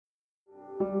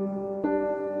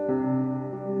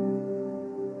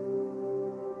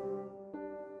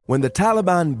When the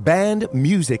Taliban banned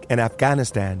music in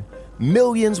Afghanistan,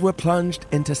 millions were plunged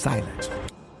into silence.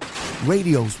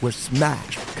 Radios were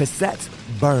smashed, cassettes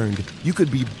burned. You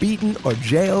could be beaten or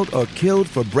jailed or killed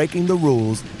for breaking the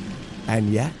rules.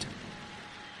 And yet,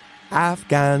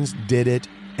 Afghans did it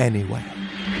anyway.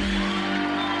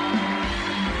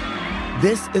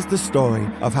 This is the story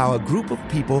of how a group of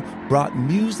people brought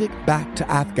music back to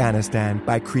Afghanistan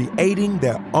by creating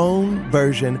their own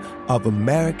version of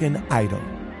American Idol.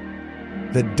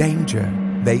 The danger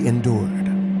they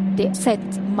endured. They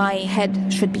said my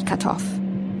head should be cut off.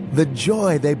 The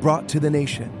joy they brought to the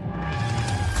nation.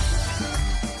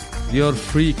 You're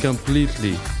free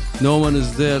completely. No one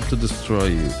is there to destroy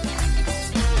you.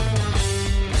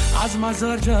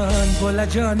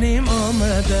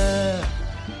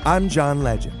 I'm John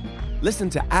Legend. Listen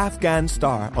to Afghan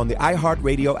Star on the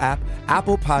iHeartRadio app,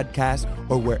 Apple Podcasts,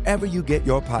 or wherever you get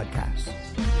your podcasts.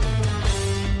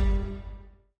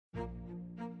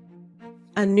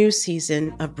 A new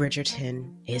season of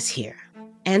Bridgerton is here.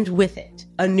 And with it,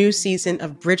 a new season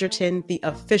of Bridgerton, the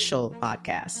official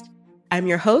podcast. I'm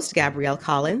your host, Gabrielle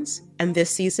Collins, and this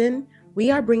season, we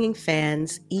are bringing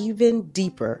fans even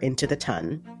deeper into the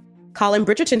ton. Colin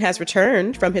Bridgerton has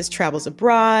returned from his travels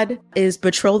abroad. Is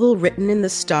betrothal written in the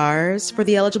stars for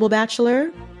the eligible bachelor?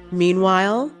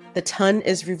 Meanwhile, the ton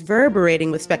is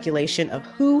reverberating with speculation of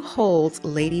who holds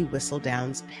Lady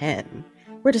Whistledown's pen.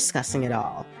 We're discussing it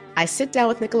all. I sit down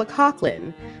with Nicola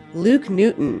Coughlan, Luke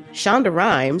Newton, Shonda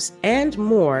Rhimes, and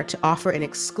more to offer an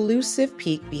exclusive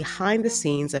peek behind the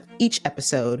scenes of each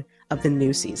episode of the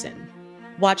new season.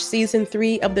 Watch season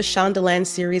 3 of the Shondaland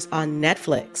series on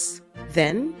Netflix.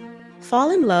 Then,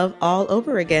 fall in love all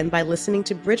over again by listening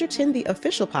to Bridgerton, the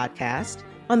official podcast,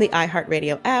 on the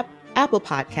iHeartRadio app, Apple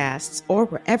Podcasts, or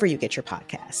wherever you get your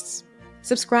podcasts.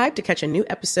 Subscribe to catch a new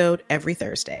episode every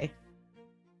Thursday.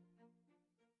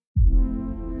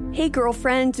 Hey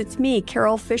girlfriends, it's me,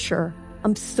 Carol Fisher.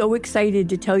 I'm so excited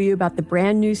to tell you about the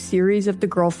brand new series of The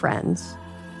Girlfriends.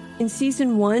 In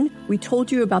season 1, we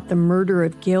told you about the murder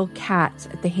of Gail Katz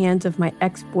at the hands of my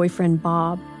ex-boyfriend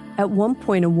Bob. At one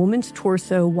point, a woman's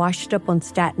torso washed up on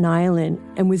Staten Island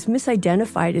and was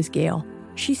misidentified as Gail.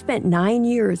 She spent 9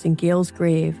 years in Gail's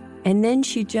grave, and then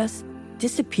she just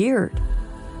disappeared.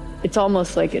 It's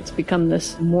almost like it's become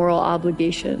this moral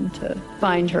obligation to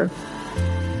find her.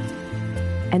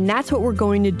 And that's what we're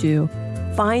going to do.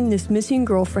 Find this missing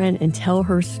girlfriend and tell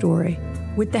her story.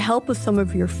 With the help of some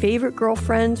of your favorite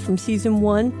girlfriends from season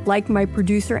 1, like my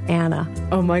producer, Anna.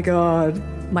 Oh my God.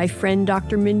 My friend,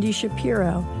 Dr. Mindy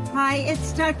Shapiro. Hi,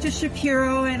 it's Dr.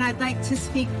 Shapiro, and I'd like to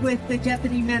speak with the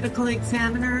Deputy Medical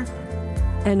Examiner.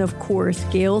 And of course,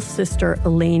 Gail's sister,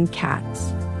 Elaine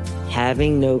Katz.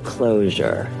 Having no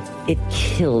closure, it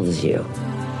kills you.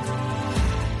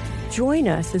 Join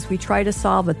us as we try to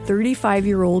solve a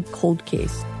 35-year-old cold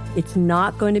case. It's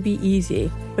not going to be easy,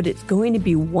 but it's going to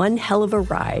be one hell of a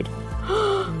ride.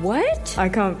 What? I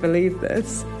can't believe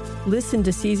this. Listen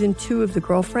to season 2 of The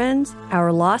Girlfriends,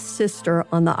 Our Lost Sister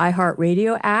on the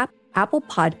iHeartRadio app, Apple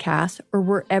Podcasts, or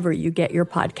wherever you get your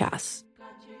podcasts.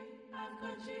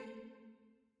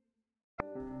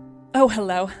 Oh,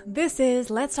 hello. This is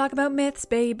Let's Talk About Myths,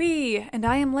 baby. And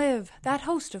I am Liv, that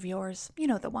host of yours. You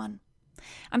know the one.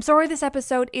 I'm sorry this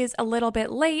episode is a little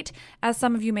bit late. As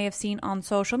some of you may have seen on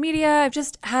social media, I've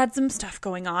just had some stuff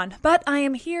going on, but I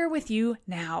am here with you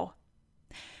now.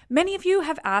 Many of you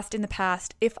have asked in the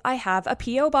past if I have a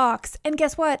P.O. box, and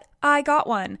guess what? I got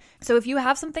one. So if you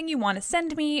have something you want to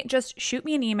send me, just shoot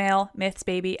me an email,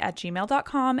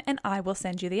 mythsbaby@gmail.com, and I will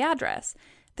send you the address.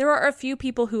 There are a few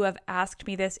people who have asked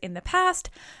me this in the past.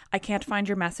 I can't find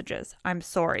your messages. I'm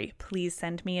sorry. Please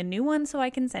send me a new one so I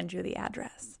can send you the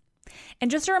address.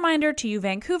 And just a reminder to you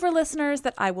Vancouver listeners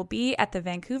that I will be at the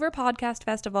Vancouver Podcast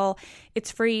Festival.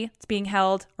 It's free. It's being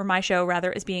held, or my show rather,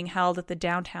 is being held at the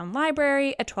Downtown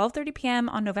Library at 12:30 p.m.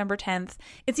 on November 10th.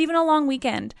 It's even a long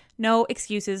weekend. No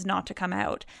excuses not to come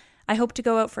out. I hope to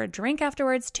go out for a drink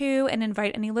afterwards too and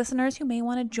invite any listeners who may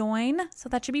want to join. So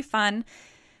that should be fun.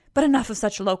 But enough of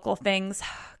such local things.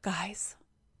 Guys,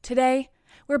 today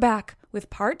we're back with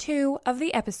part 2 of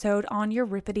the episode on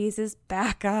Euripides'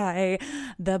 Bacchae,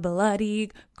 the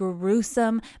bloody,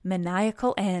 gruesome,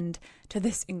 maniacal end to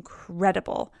this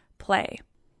incredible play.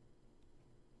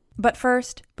 But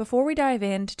first, before we dive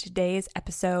into today's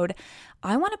episode,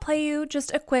 I want to play you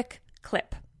just a quick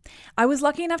clip. I was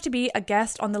lucky enough to be a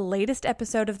guest on the latest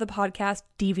episode of the podcast,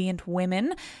 Deviant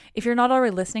Women. If you're not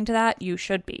already listening to that, you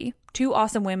should be. 2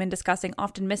 awesome women discussing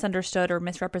often misunderstood or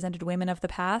misrepresented women of the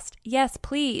past. Yes,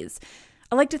 please.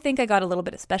 I like to think I got a little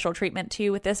bit of special treatment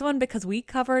too with this one because we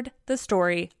covered the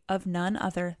story of none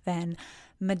other than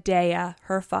Medea,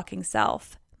 her fucking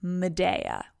self,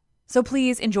 Medea. So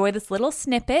please enjoy this little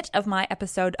snippet of my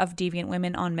episode of Deviant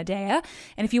Women on Medea.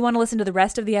 And if you want to listen to the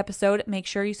rest of the episode, make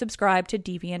sure you subscribe to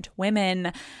Deviant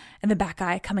Women. And the Bat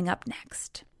Guy coming up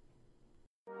next.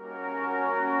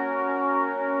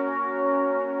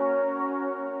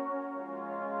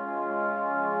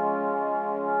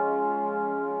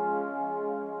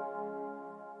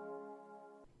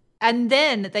 And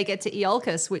then they get to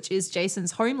Iolcus, which is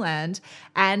Jason's homeland,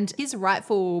 and his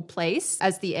rightful place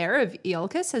as the heir of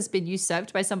Iolcus has been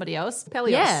usurped by somebody else, Pelios.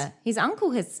 Yeah, his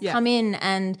uncle has come in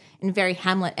and in very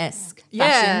Hamlet-esque fashion.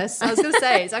 Yes, I was going to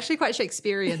say, it's actually quite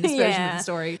Shakespearean, this version of the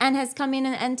story. And has come in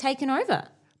and taken over.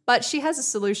 But she has a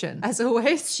solution, as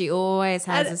always. She always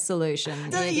has a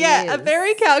solution. A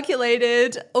very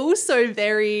calculated, also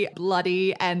very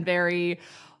bloody and very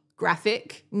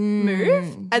graphic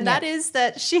move, and that is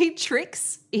that she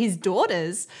tricks his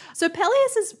daughters. So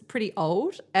Peleus is pretty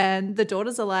old, and the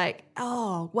daughters are like,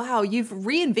 oh, wow, you've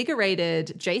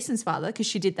reinvigorated Jason's father, because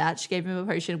she did that. She gave him a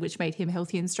potion which made him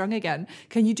healthy and strong again.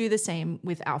 Can you do the same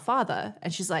with our father?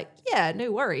 And she's like, yeah,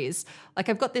 no worries. Like,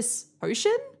 I've got this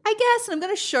potion, I guess, and I'm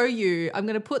going to show you. I'm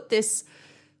going to put this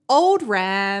old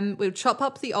ram, we'll chop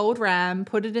up the old ram,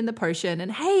 put it in the potion,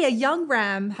 and hey, a young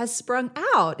ram has sprung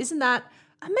out. Isn't that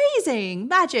amazing,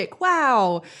 magic,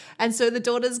 wow. And so the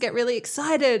daughters get really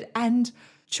excited and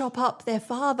chop up their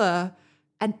father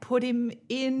and put him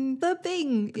in the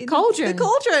thing. The cauldron.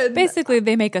 Basically,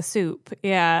 they make a soup.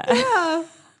 Yeah.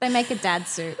 They make a dad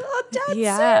soup. Oh,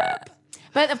 dad soup.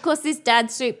 But of course, this dad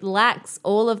soup lacks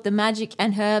all of the magic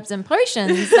and herbs and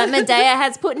potions that Medea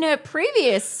has put in her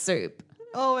previous soup.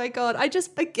 Oh my God.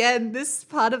 Again, this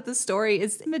part of the story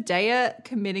is Medea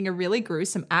committing a really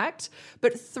gruesome act,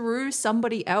 but through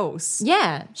somebody else.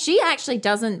 Yeah, she actually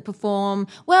doesn't perform.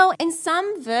 Well, in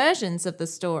some versions of the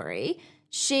story,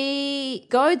 she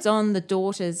goads on the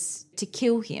daughters to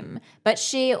kill him, but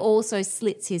she also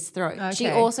slits his throat. Okay. She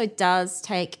also does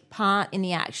take part in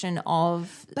the action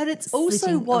of But it's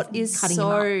also what is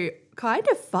so kind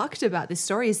of fucked about this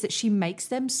story is that she makes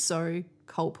them so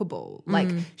culpable. Like,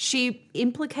 she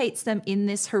implicates them in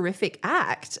this horrific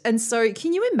act. And so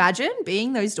can you imagine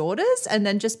being those daughters and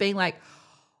then just being like,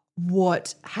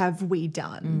 what have we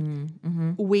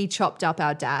done? We chopped up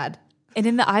our dad. And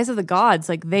in the eyes of the gods,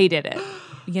 like, they did it.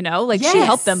 You know, like, she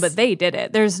helped them, but they did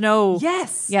it. There's no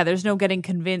there's no getting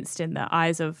convinced in the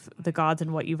eyes of the gods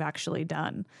and what you've actually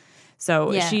done.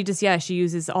 So she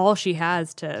uses all she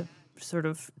has to sort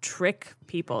of trick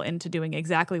people into doing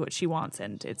exactly what she wants,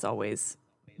 and it's always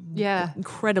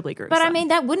incredibly gruesome. But I mean,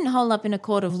 that wouldn't hold up in a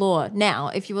court of law now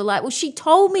if you were like, well, she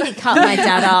told me to cut my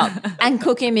dad up and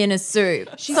cook him in a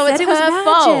soup. So it's her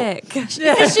fault.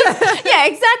 Yeah,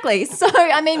 exactly. So,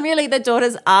 I mean, really, the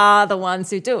daughters are the ones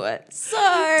who do it.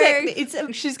 So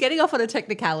she's getting off on a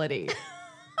technicality.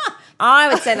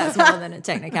 I would say that's more than a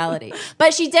technicality.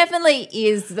 But she definitely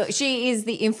is. She is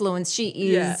the influence. She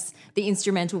is the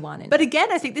instrumental one. But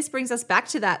again, I think this brings us back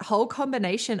to that whole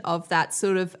combination of that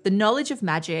sort of the knowledge of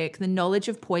magic, the knowledge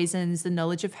of poisons, the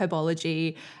knowledge of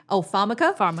herbology,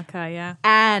 pharmaca, yeah,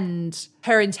 and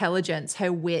her intelligence,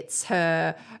 her wits,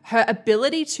 her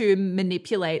ability to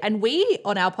manipulate. And we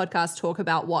on our podcast talk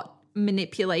about what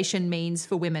manipulation means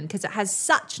for women because it has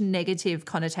such negative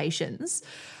connotations.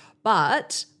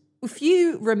 But if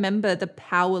you remember the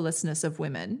powerlessness of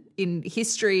women in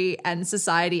history and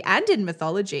society and in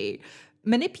mythology,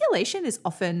 manipulation is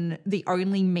often the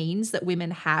only means that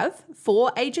women have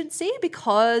for agency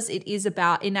because it is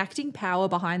about enacting power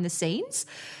behind the scenes.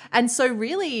 And so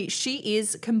really she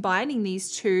is combining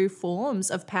these two forms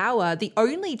of power, the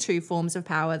only two forms of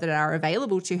power that are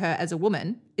available to her as a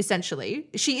woman, essentially.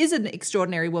 She is an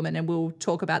extraordinary woman, and we'll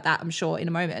talk about that, I'm sure, in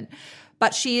a moment.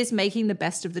 But she is making the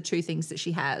best of the two things that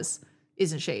she has,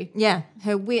 isn't she? Yeah,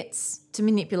 her wits to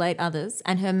manipulate others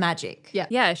and her magic. Yeah,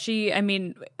 I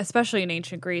mean, especially in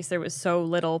ancient Greece, there was so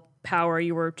little power.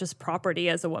 You were just property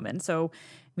as a woman. So,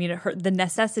 I mean, the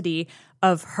necessity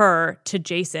of her to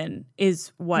Jason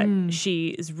is what she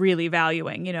is really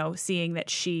valuing, you know, seeing that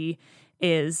she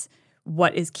is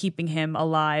what is keeping him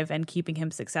alive and keeping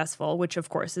him successful, which of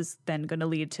course is then going to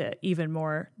lead to even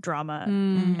more drama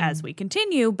as we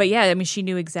continue. But yeah, I mean, she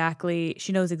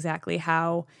knows exactly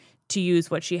how to use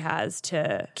what she has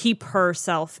to keep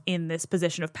herself in this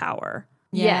position of power.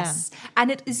 Yes.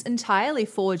 And it is entirely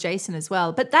for Jason as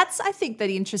well. But that's, I think,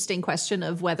 the interesting question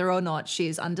of whether or not she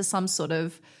is under some sort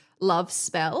of love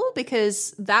spell,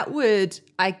 because that would,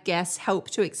 I guess,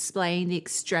 help to explain the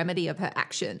extremity of her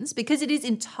actions, because it is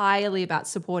entirely about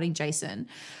supporting Jason.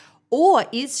 Or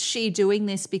is she doing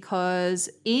this because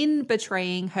in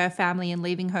betraying her family and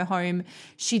leaving her home,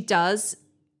 she does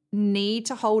need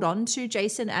to hold on to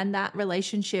Jason and that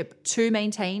relationship to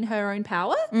maintain her own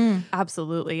power?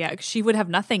 Absolutely, yeah. She would have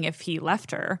nothing if he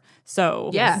left her.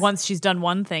 So once she's done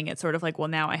one thing, it's sort of like, well,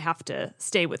 now I have to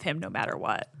stay with him no matter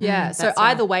what. Yeah, so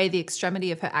either way, the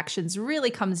extremity of her actions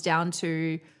really comes down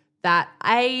to that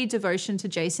A, devotion to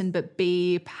Jason, but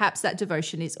B, perhaps that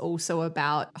devotion is also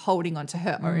about holding on to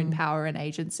her own power and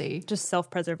agency. Just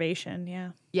self-preservation, yeah.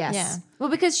 Yes. Yeah. Well,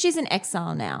 because she's in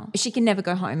exile now. She can never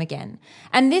go home again.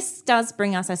 And this does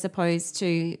bring us, I suppose,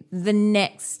 to the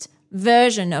next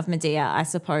version of Medea, I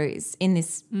suppose, in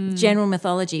this general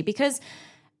mythology. Because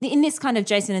in this kind of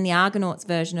Jason and the Argonauts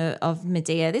version of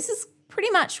Medea, this is pretty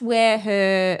much where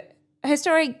her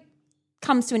story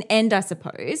comes to an end, I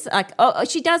suppose. Like,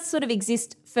 she does sort of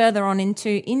exist further on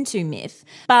into myth,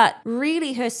 but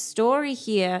really her story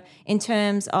here in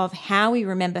terms of how we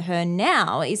remember her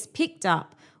now is picked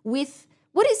up with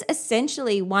what is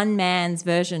essentially one man's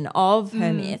version of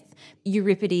her myth,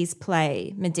 Euripides'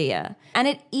 play Medea. And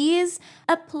it is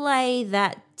a play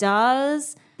that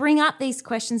does bring up these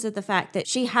questions of the fact that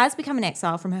she has become an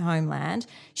exile from her homeland.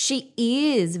 She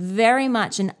is very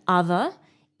much an other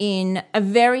in a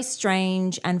very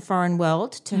strange and foreign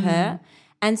world to her.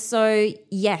 And so,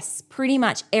 yes, pretty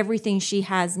much everything she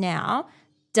has now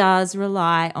does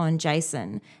rely on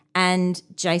Jason. And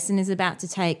Jason is about to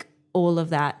take all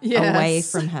of that away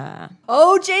from her.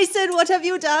 Oh, Jason, what have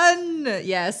you done?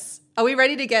 Yes. Are we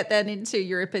ready to get then into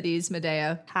Euripides'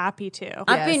 Medea? Happy to.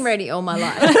 I've been ready all my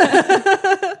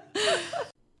life.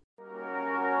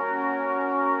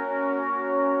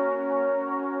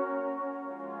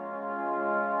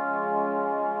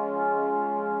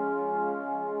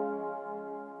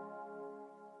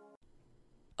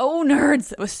 Oh,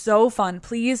 nerds, it was so fun.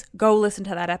 Please go listen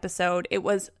to that episode. It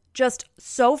was just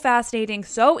so fascinating,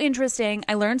 so interesting.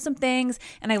 I learned some things,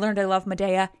 and I learned I love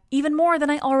Medea even more than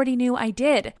I already knew I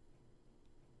did.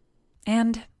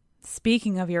 And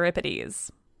speaking of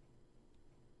Euripides,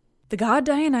 the god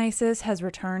Dionysus has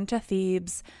returned to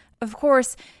Thebes. Of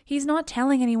course, he's not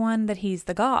telling anyone that he's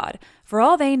the god. For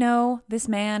all they know, this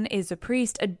man is a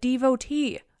priest, a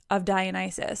devotee of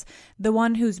Dionysus, the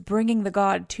one who's bringing the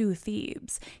god to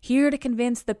Thebes, here to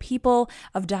convince the people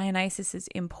of Dionysus's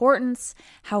importance,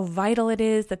 how vital it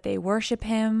is that they worship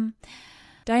him.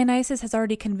 Dionysus has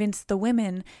already convinced the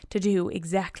women to do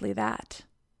exactly that.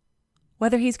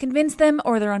 Whether he's convinced them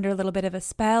or they're under a little bit of a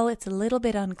spell, it's a little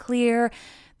bit unclear.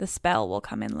 The spell will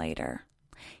come in later.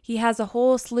 He has a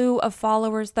whole slew of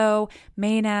followers, though,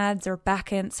 Maenads or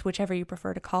Bacchantes, whichever you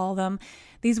prefer to call them.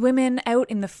 These women out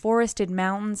in the forested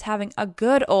mountains having a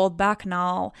good old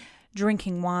bacchanal,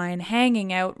 drinking wine,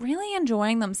 hanging out, really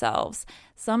enjoying themselves.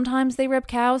 Sometimes they rip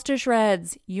cows to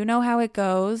shreds. You know how it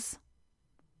goes.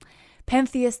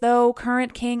 Pentheus, though,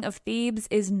 current king of Thebes,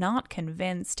 is not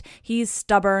convinced. He's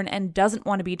stubborn and doesn't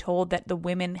want to be told that the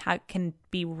women can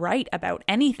be right about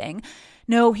anything.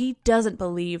 No, he doesn't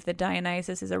believe that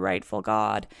Dionysus is a rightful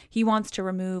god. He wants to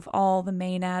remove all the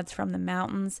Maenads from the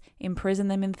mountains, imprison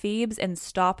them in Thebes, and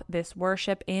stop this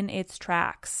worship in its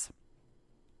tracks.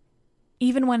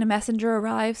 Even when a messenger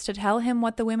arrives to tell him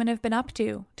what the women have been up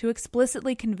to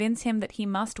explicitly convince him that he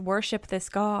must worship this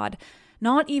god,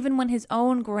 not even when his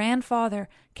own grandfather,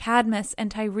 Cadmus,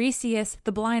 and Tiresias,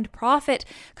 the blind prophet,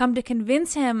 come to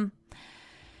convince him.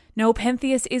 No,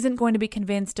 Pentheus isn't going to be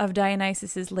convinced of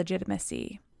Dionysus's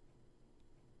legitimacy.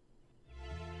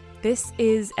 This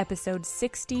is episode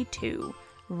 62,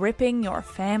 Ripping Your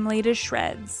Family to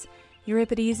Shreds,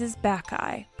 Euripides'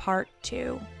 Bacchae, Part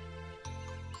 2.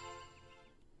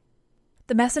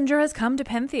 The messenger has come to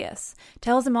Pentheus,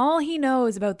 tells him all he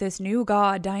knows about this new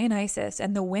god Dionysus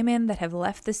and the women that have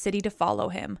left the city to follow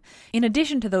him, in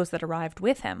addition to those that arrived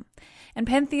with him. And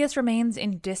Pentheus remains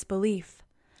in disbelief.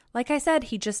 Like I said,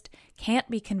 he just can't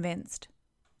be convinced.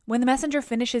 When the messenger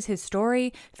finishes his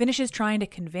story, finishes trying to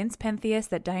convince Pentheus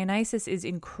that Dionysus is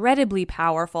incredibly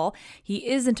powerful, he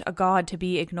isn't a god to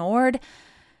be ignored,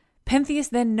 Pentheus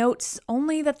then notes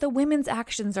only that the women's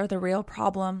actions are the real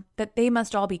problem, that they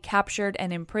must all be captured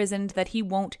and imprisoned, that he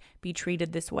won't be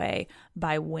treated this way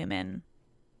by women.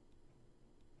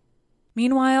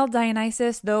 Meanwhile,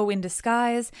 Dionysus, though in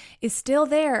disguise, is still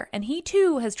there, and he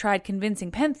too has tried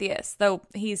convincing Pentheus, though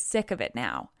he's sick of it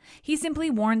now. He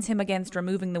simply warns him against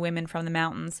removing the women from the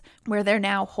mountains, where they're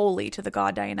now holy to the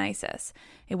god Dionysus.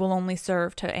 It will only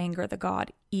serve to anger the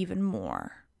god even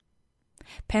more.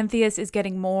 Pentheus is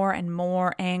getting more and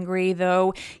more angry,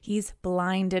 though he's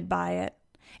blinded by it.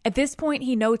 At this point,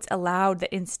 he notes aloud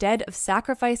that instead of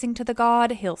sacrificing to the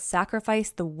god, he'll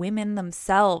sacrifice the women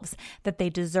themselves, that they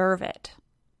deserve it.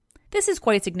 This is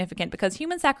quite significant because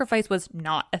human sacrifice was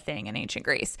not a thing in ancient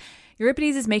Greece.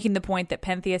 Euripides is making the point that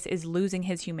Pentheus is losing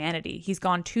his humanity. He's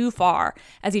gone too far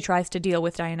as he tries to deal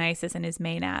with Dionysus and his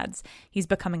Maenads. He's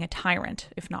becoming a tyrant,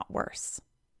 if not worse.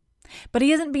 But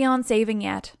he isn't beyond saving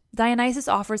yet. Dionysus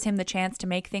offers him the chance to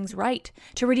make things right,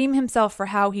 to redeem himself for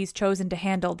how he's chosen to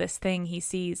handle this thing he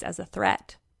sees as a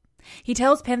threat. He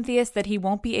tells Pentheus that he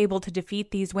won't be able to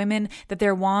defeat these women, that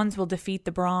their wands will defeat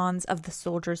the bronze of the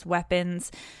soldiers'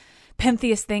 weapons.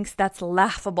 Pentheus thinks that's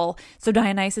laughable, so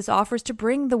Dionysus offers to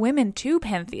bring the women to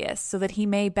Pentheus so that he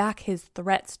may back his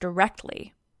threats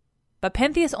directly. But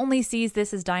Pentheus only sees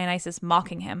this as Dionysus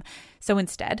mocking him, so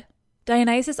instead,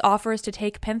 Dionysus offers to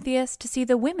take Pentheus to see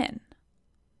the women.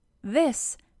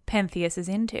 This Pentheus is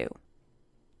into.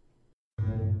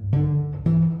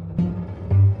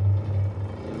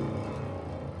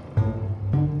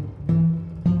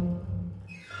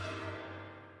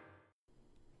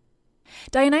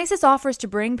 Dionysus offers to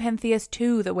bring Pentheus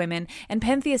to the women, and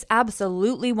Pentheus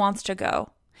absolutely wants to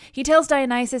go. He tells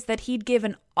Dionysus that he'd give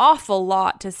an awful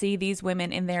lot to see these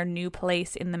women in their new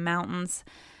place in the mountains.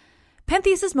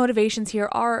 Pentheus's motivations here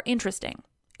are interesting.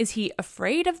 Is he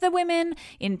afraid of the women?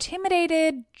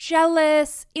 Intimidated?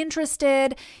 Jealous?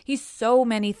 Interested? He's so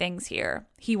many things here.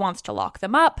 He wants to lock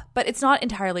them up, but it's not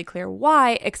entirely clear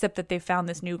why, except that they've found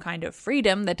this new kind of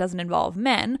freedom that doesn't involve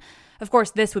men. Of course,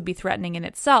 this would be threatening in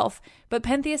itself, but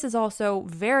Pentheus is also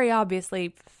very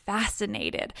obviously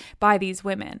fascinated by these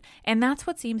women, and that's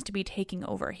what seems to be taking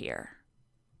over here.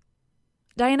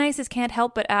 Dionysus can't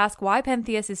help but ask why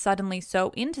Pentheus is suddenly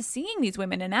so into seeing these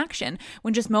women in action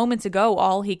when just moments ago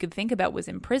all he could think about was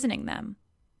imprisoning them.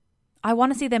 "I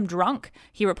want to see them drunk,"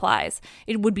 he replies.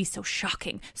 "It would be so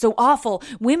shocking, so awful.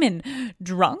 Women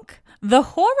drunk? The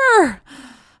horror!"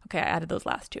 Okay, I added those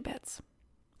last two bits.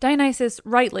 Dionysus,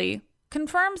 rightly,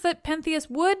 confirms that Pentheus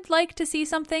would like to see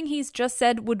something he's just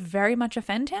said would very much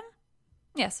offend him.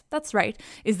 "Yes, that's right,"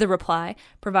 is the reply,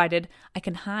 provided I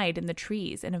can hide in the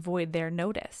trees and avoid their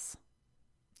notice.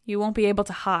 "You won't be able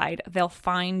to hide. They'll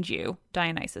find you,"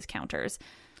 Dionysus counters.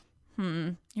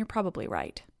 You're probably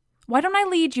right. "Why don't I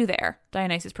lead you there?"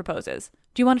 Dionysus proposes.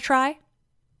 "Do you want to try?"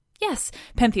 "Yes,"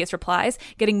 Pentheus replies,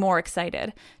 getting more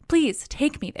excited. "Please,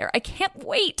 take me there. I can't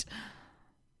wait."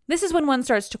 This is when one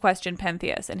starts to question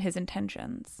Pentheus and his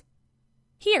intentions.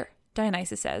 "Here,"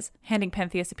 Dionysus says, handing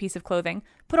Pentheus a piece of clothing.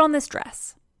 "Put on this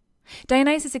dress."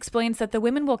 Dionysus explains that the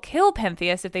women will kill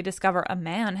Pentheus if they discover a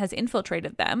man has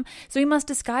infiltrated them, so he must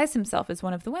disguise himself as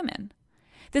one of the women.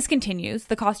 This continues,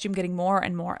 the costume getting more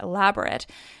and more elaborate.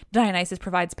 Dionysus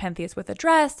provides Pentheus with a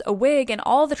dress, a wig, and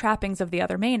all the trappings of the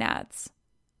other Maenads.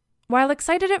 While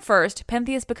excited at first,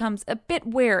 Pentheus becomes a bit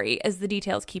wary as the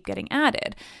details keep getting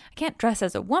added. "I can't dress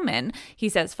as a woman," he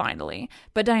says finally,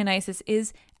 but Dionysus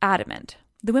is adamant.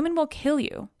 "The women will kill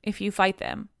you if you fight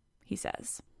them," he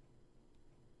says.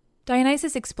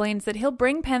 Dionysus explains that he'll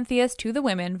bring Pentheus to the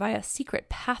women via secret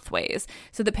pathways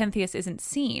so that Pentheus isn't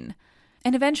seen.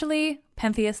 And eventually,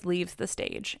 Pentheus leaves the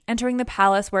stage, entering the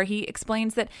palace where he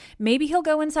explains that maybe he'll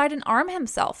go inside and arm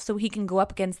himself so he can go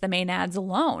up against the Maenads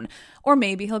alone. Or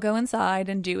maybe he'll go inside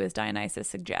and do as Dionysus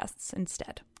suggests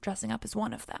instead, dressing up as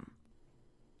one of them.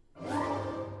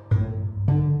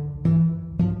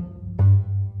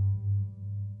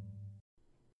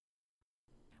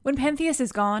 When Pentheus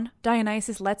is gone,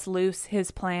 Dionysus lets loose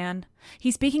his plan.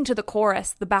 He's speaking to the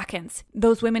chorus, the Bacchants,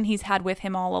 those women he's had with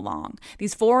him all along,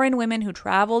 these foreign women who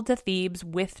traveled to Thebes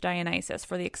with Dionysus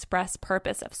for the express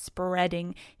purpose of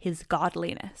spreading his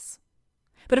godliness.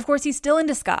 But of course, he's still in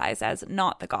disguise as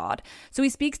not the god, so he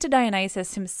speaks to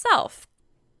Dionysus himself.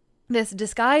 This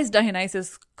disguised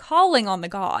Dionysus calling on the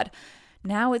god.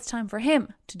 Now it's time for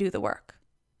him to do the work.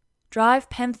 Drive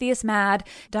Pentheus mad,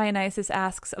 Dionysus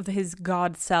asks of his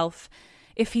god self.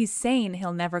 If he's sane,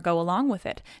 he'll never go along with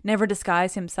it, never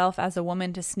disguise himself as a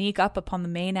woman to sneak up upon the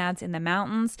Maenads in the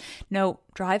mountains. No,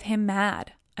 drive him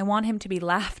mad. I want him to be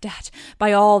laughed at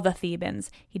by all the Thebans.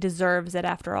 He deserves it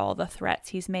after all the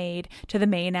threats he's made to the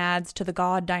Maenads, to the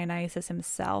god Dionysus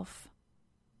himself.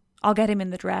 I'll get him in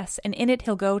the dress, and in it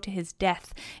he'll go to his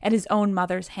death at his own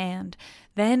mother's hand.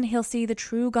 Then he'll see the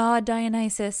true god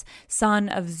Dionysus, son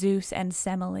of Zeus and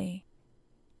Semele.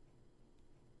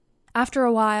 After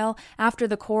a while, after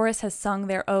the chorus has sung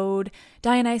their ode,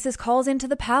 Dionysus calls into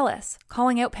the palace,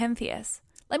 calling out Pentheus.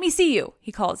 "Let me see you,"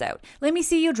 he calls out. "Let me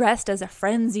see you dressed as a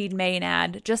frenzied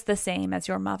Maenad, just the same as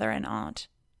your mother and aunt."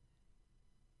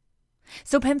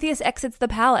 So Pentheus exits the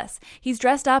palace. He's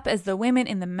dressed up as the women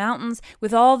in the mountains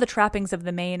with all the trappings of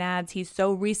the Maenads he's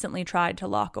so recently tried to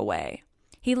lock away.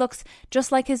 He looks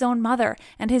just like his own mother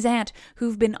and his aunt,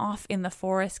 who've been off in the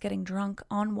forest getting drunk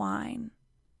on wine.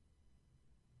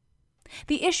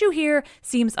 The issue here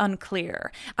seems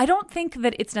unclear. I don't think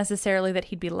that it's necessarily that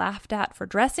he'd be laughed at for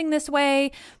dressing this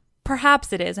way.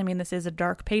 Perhaps it is. I mean, this is a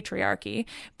dark patriarchy.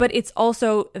 But it's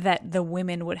also that the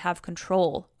women would have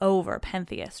control over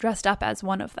Pentheus, dressed up as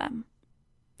one of them.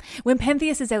 When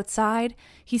Pentheus is outside,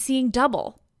 he's seeing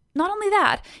double. Not only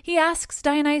that, he asks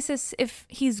Dionysus if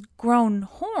he's grown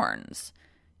horns.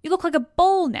 "You look like a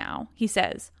bull now," he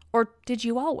says. "Or did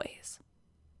you always?"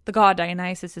 The god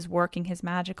Dionysus is working his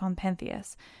magic on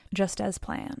Pentheus, just as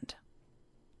planned.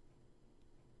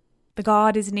 The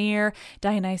god is near,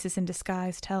 Dionysus in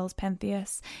disguise tells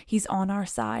Pentheus. He's on our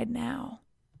side now.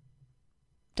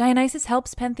 Dionysus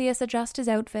helps Pentheus adjust his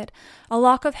outfit, a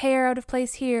lock of hair out of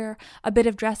place here, a bit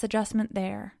of dress adjustment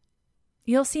there.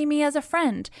 "You'll see me as a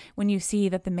friend when you see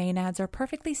that the Maenads are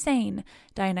perfectly sane,"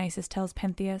 Dionysus tells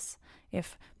Pentheus,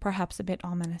 if perhaps a bit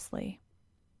ominously.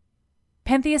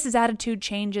 Pentheus's attitude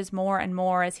changes more and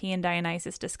more as he and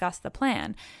Dionysus discuss the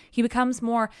plan. He becomes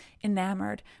more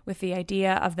enamored with the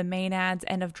idea of the Maenads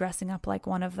and of dressing up like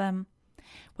one of them.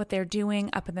 What they're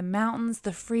doing up in the mountains,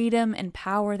 the freedom and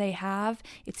power they have,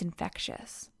 it's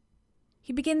infectious.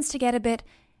 He begins to get a bit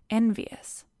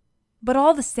envious. But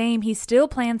all the same, he still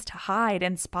plans to hide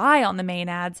and spy on the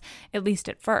Maenads, at least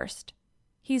at first.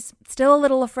 He's still a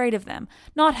little afraid of them,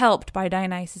 not helped by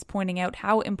Dionysus pointing out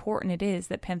how important it is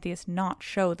that Pentheus not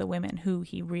show the women who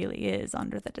he really is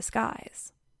under the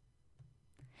disguise.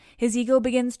 His ego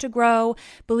begins to grow,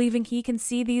 believing he can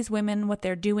see these women, what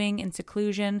they're doing in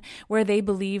seclusion, where they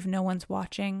believe no one's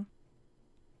watching.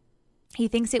 He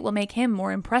thinks it will make him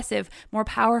more impressive, more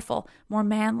powerful, more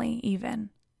manly even.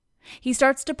 He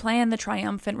starts to plan the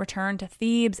triumphant return to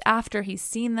Thebes after he's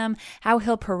seen them, how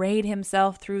he'll parade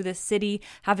himself through the city,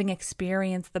 having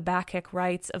experienced the Bacchic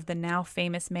rites of the now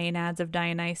famous Maenads of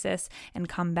Dionysus, and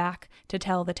come back to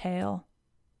tell the tale.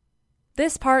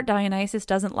 This part Dionysus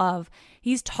doesn't love.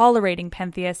 He's tolerating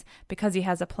Pentheus because he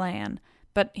has a plan,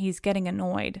 but he's getting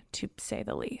annoyed, to say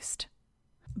the least.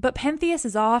 But Pentheus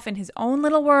is off in his own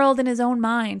little world in his own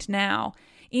mind now.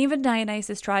 Even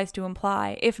Dionysus tries to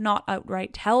imply, if not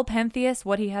outright tell Pentheus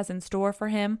what he has in store for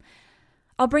him.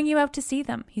 "I'll bring you out to see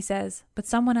them," he says, "but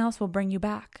someone else will bring you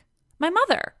back." "My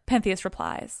mother," Pentheus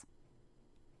replies.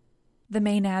 "The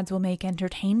Maenads will make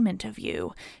entertainment of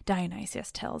you,"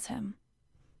 Dionysus tells him.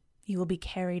 "You will be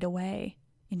carried away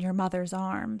in your mother's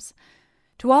arms."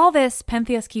 To all this,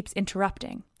 Pentheus keeps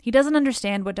interrupting. He doesn't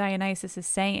understand what Dionysus is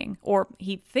saying, or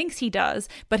he thinks he does,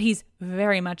 but he's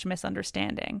very much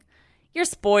misunderstanding. "You're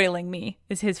spoiling me,"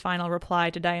 is his final reply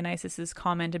to Dionysus's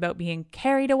comment about being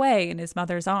carried away in his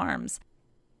mother's arms.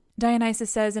 Dionysus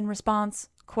says in response,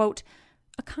 quote,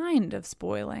 "A kind of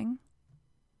spoiling."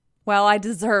 "Well, I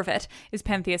deserve it," is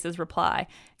Pentheus's reply,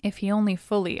 if he only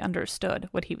fully understood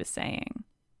what he was saying.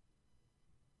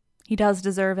 He does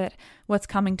deserve it, what's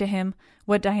coming to him,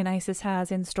 what Dionysus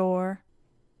has in store.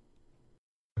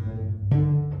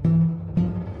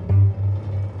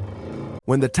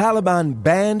 When the Taliban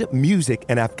banned music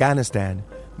in Afghanistan,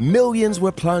 millions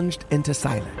were plunged into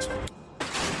silence.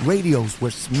 Radios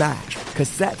were smashed,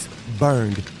 cassettes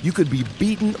burned. You could be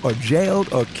beaten or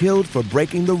jailed or killed for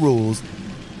breaking the rules.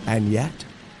 And yet,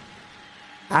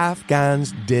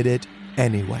 Afghans did it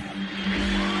anyway.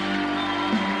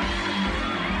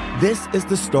 This is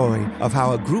the story of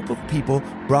how a group of people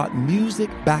brought music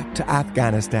back to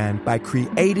Afghanistan by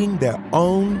creating their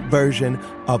own version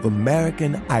of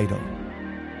American Idol.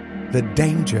 The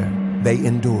danger they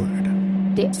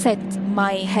endured. They said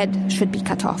my head should be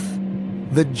cut off.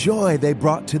 The joy they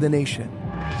brought to the nation.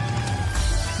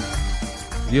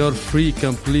 You're free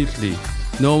completely.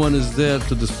 No one is there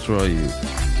to destroy you.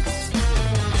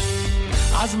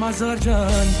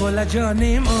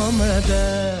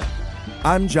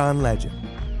 I'm John Legend.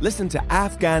 Listen to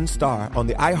Afghan Star on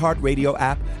the iHeartRadio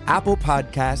app, Apple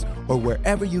Podcasts, or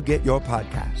wherever you get your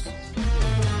podcasts.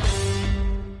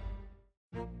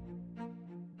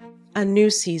 A new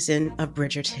season of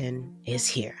Bridgerton is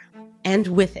here. And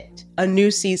with it, a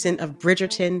new season of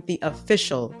Bridgerton, the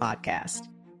official podcast.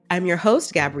 I'm your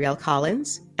host, Gabrielle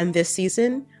Collins, and this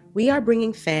season, we are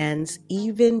bringing fans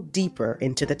even deeper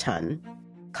into the ton.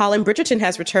 Colin Bridgerton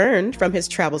has returned from his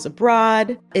travels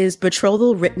abroad. Is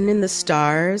betrothal written in the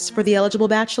stars for the eligible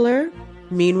bachelor?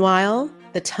 Meanwhile,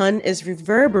 the ton is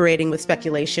reverberating with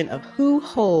speculation of who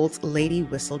holds Lady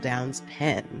Whistledown's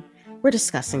pen. We're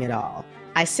discussing it all.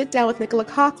 I sit down with Nicola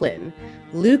Coughlan,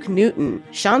 Luke Newton,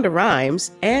 Shonda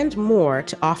Rhimes, and more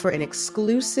to offer an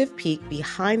exclusive peek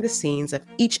behind the scenes of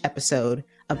each episode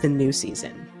of the new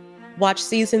season. Watch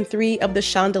season 3 of the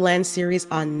Shondaland series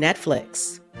on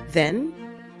Netflix. Then,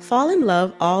 fall in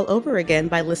love all over again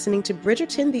by listening to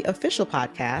Bridgerton, the official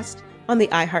podcast, on the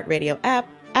iHeartRadio app,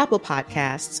 Apple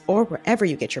Podcasts, or wherever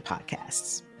you get your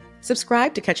podcasts.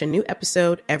 Subscribe to catch a new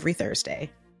episode every Thursday.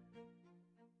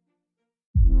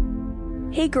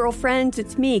 Hey girlfriends,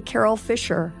 it's me, Carol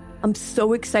Fisher. I'm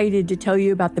so excited to tell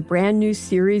you about the brand new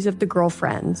series of The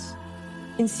Girlfriends.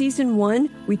 In season 1,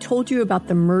 we told you about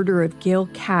the murder of Gail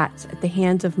Katz at the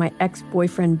hands of my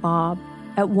ex-boyfriend Bob.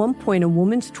 At one point, a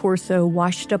woman's torso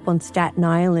washed up on Staten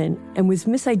Island and was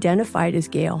misidentified as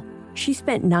Gail. She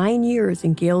spent 9 years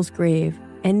in Gail's grave,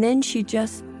 and then she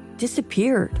just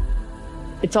disappeared.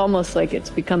 It's almost like it's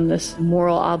become this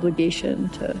moral obligation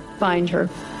to find her.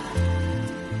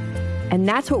 And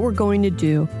that's what we're going to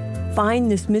do. Find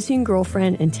this missing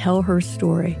girlfriend and tell her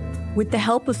story. With the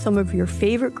help of some of your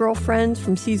favorite girlfriends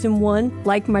from season 1,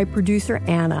 like my producer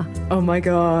Anna. Oh my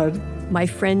God. My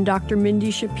friend Dr. Mindy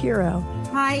Shapiro.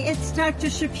 Hi, it's Dr.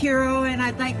 Shapiro, and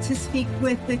I'd like to speak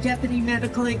with the deputy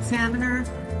medical examiner.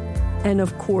 And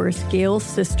of course, Gail's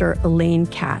sister, Elaine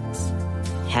Katz.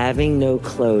 Having no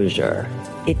closure,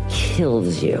 it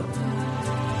kills you.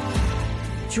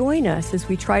 Join us as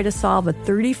we try to solve a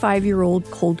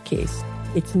 35-year-old cold case.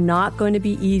 It's not going to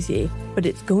be easy, but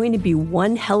it's going to be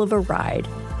one hell of a ride.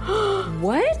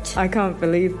 What? I can't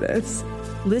believe this.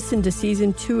 Listen to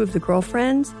season 2 of The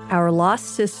Girlfriends, Our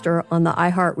Lost Sister on the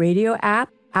iHeartRadio app,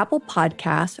 Apple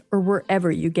Podcasts, or wherever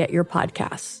you get your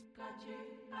podcasts.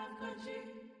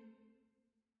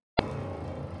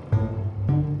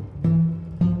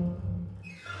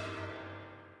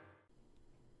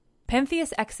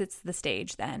 Pentheus exits the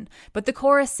stage then, but the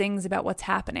chorus sings about what's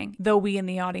happening, though we in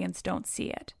the audience don't see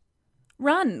it.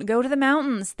 Run, go to the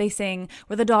mountains, they sing,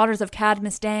 where the daughters of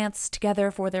Cadmus dance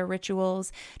together for their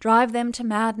rituals. Drive them to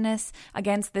madness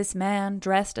against this man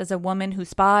dressed as a woman who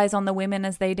spies on the women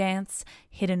as they dance,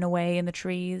 hidden away in the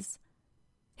trees.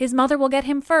 His mother will get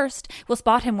him first, will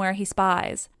spot him where he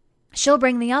spies. She'll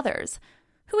bring the others.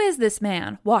 Who is this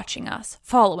man, watching us,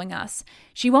 following us?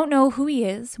 She won't know who he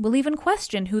is, will even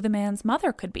question who the man's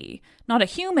mother could be. Not a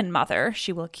human mother,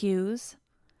 she will accuse.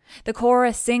 The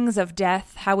chorus sings of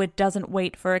death, how it doesn't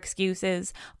wait for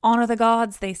excuses. Honor the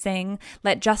gods, they sing.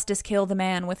 Let justice kill the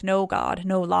man with no God,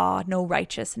 no law, no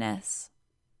righteousness.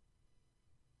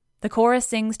 The chorus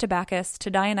sings to Bacchus, to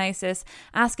Dionysus,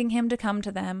 asking him to come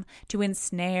to them, to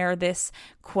ensnare this,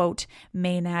 quote,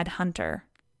 Maenad hunter.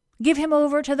 Give him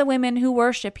over to the women who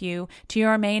worship you, to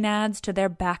your Maenads, to their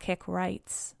Bacchic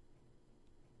rites.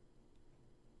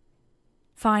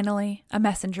 Finally, a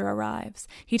messenger arrives.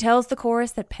 He tells the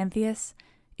chorus that Pentheus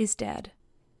is dead.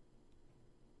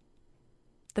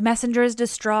 The messenger is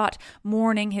distraught,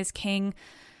 mourning his king.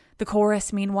 The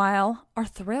chorus, meanwhile, are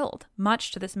thrilled, much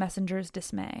to this messenger's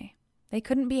dismay. They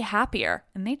couldn't be happier,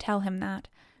 and they tell him that.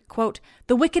 Quote,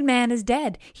 the wicked man is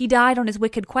dead. He died on his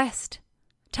wicked quest.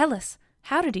 Tell us,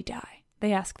 how did he die?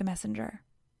 They ask the messenger.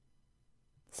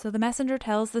 So the messenger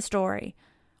tells the story,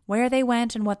 where they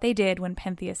went and what they did when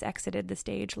Pentheus exited the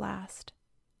stage last.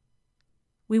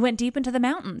 We went deep into the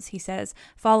mountains, he says,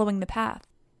 following the path.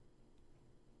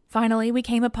 Finally, we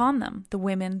came upon them, the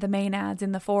women, the Maenads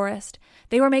in the forest.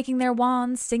 They were making their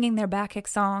wands, singing their Bacchic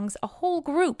songs, a whole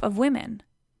group of women.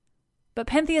 But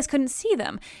Pentheus couldn't see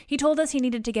them. He told us he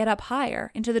needed to get up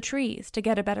higher, into the trees, to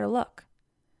get a better look.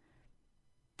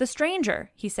 The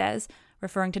stranger, he says,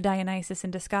 referring to Dionysus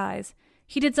in disguise,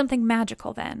 he did something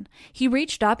magical then. He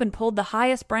reached up and pulled the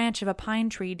highest branch of a pine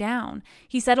tree down.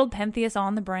 He settled Pentheus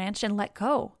on the branch and let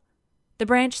go. The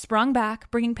branch sprung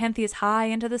back, bringing Pentheus high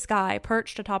into the sky,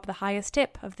 perched atop the highest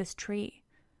tip of this tree.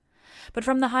 But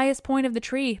from the highest point of the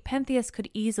tree, Pentheus could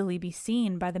easily be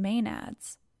seen by the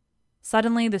Maenads.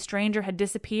 Suddenly, the stranger had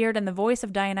disappeared, and the voice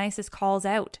of Dionysus calls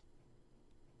out.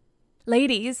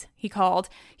 Ladies, he called,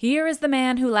 here is the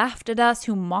man who laughed at us,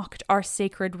 who mocked our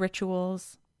sacred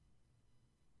rituals.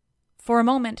 For a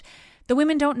moment, the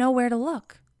women don't know where to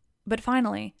look. But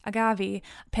finally, Agave,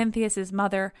 Pentheus's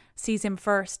mother, sees him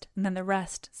first, and then the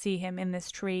rest see him in this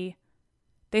tree.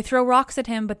 They throw rocks at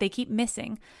him, but they keep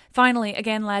missing. Finally,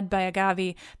 again led by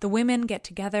Agave, the women get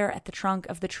together at the trunk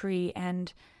of the tree,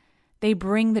 and they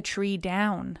bring the tree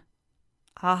down.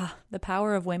 Ah, the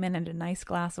power of women and a nice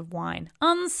glass of wine.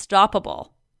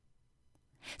 Unstoppable.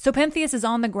 So Pentheus is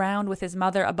on the ground with his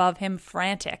mother above him,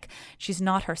 frantic. She's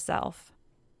not herself.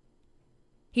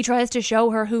 He tries to show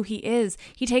her who he is.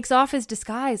 He takes off his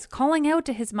disguise, calling out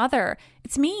to his mother.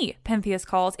 "It's me," Pentheus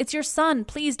calls. "It's your son.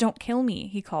 Please don't kill me,"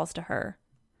 he calls to her.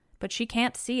 But she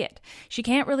can't see it. She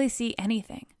can't really see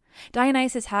anything.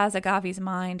 Dionysus has Agave's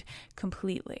mind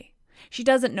completely. She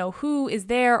doesn't know who is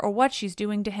there or what she's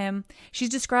doing to him. She's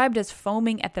described as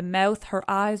foaming at the mouth, her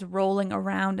eyes rolling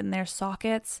around in their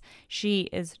sockets. She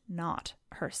is not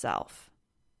herself.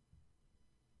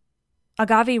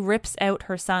 Agave rips out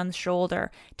her son's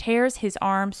shoulder, tears his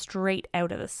arm straight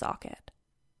out of the socket.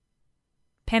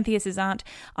 Pentheus's aunt,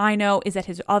 Ino, is at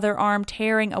his other arm,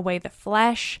 tearing away the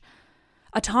flesh.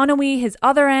 Autonomy, his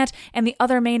other aunt, and the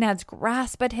other Maenads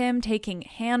grasp at him, taking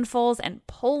handfuls and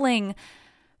pulling.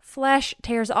 Flesh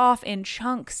tears off in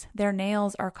chunks. Their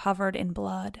nails are covered in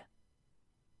blood.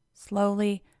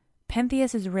 Slowly,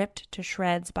 Pentheus is ripped to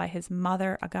shreds by his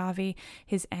mother, Agave,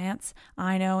 his aunts,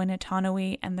 Ino and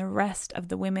Autonomy, and the rest of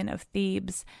the women of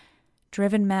Thebes,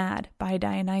 driven mad by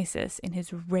Dionysus in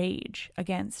his rage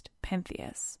against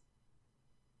Pentheus.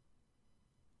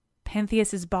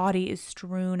 Pentheus's body is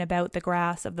strewn about the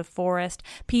grass of the forest,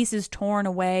 pieces torn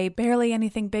away, barely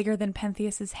anything bigger than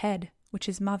Pentheus's head, which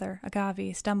his mother,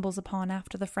 Agave, stumbles upon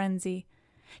after the frenzy.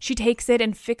 She takes it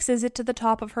and fixes it to the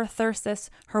top of her thyrsus,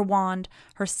 her wand,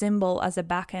 her symbol as a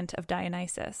bacchant of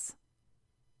Dionysus.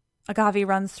 Agave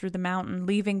runs through the mountain,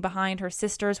 leaving behind her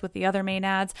sisters with the other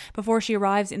Maenads before she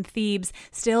arrives in Thebes,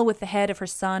 still with the head of her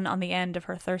son on the end of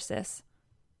her thyrsus.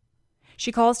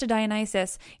 She calls to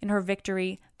Dionysus in her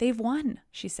victory. "They've won,"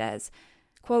 she says.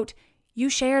 Quote, "You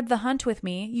shared the hunt with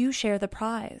me, you share the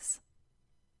prize."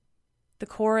 The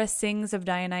chorus sings of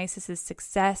Dionysus's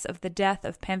success, of the death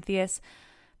of Pentheus,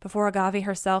 before Agave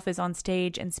herself is on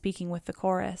stage and speaking with the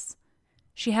chorus.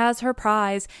 She has her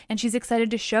prize, and she's excited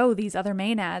to show these other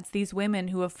Maenads, these women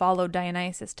who have followed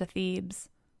Dionysus to Thebes.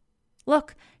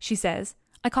 "Look," she says,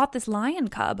 "I caught this lion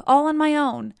cub, all on my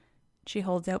own." She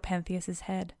holds out Pentheus's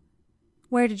head.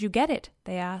 "Where did you get it?"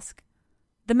 they ask.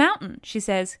 "The mountain," she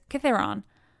says, "Kithaeron."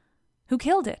 "Who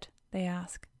killed it?" they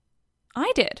ask.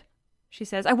 "I did," she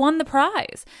says. "I won the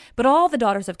prize, but all the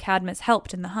daughters of Cadmus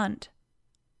helped in the hunt."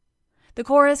 The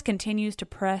chorus continues to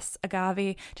press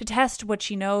Agave to test what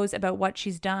she knows about what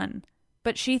she's done,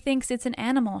 but she thinks it's an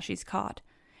animal she's caught.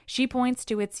 She points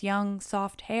to its young,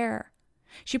 soft hair.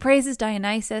 She praises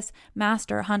Dionysus,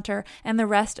 master hunter, and the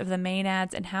rest of the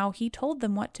Maenads and how he told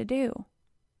them what to do.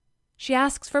 She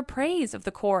asks for praise of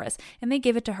the chorus, and they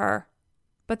give it to her,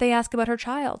 but they ask about her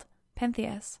child,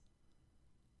 Pentheus.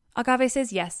 Agave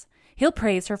says yes, he'll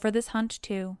praise her for this hunt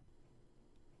too.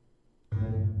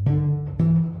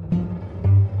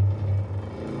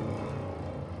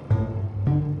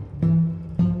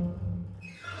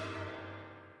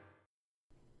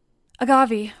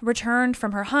 Agave, returned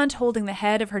from her hunt holding the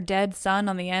head of her dead son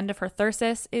on the end of her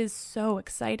thyrsus, is so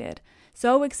excited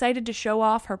to show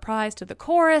off her prize to the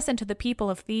chorus and to the people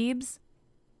of Thebes.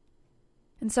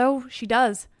 And so she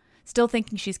does, still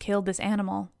thinking she's killed this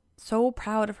animal, so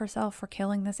proud of herself for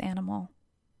killing this animal.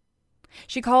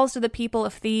 She calls to the people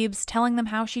of Thebes, telling them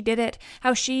how she did it,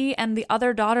 how she and the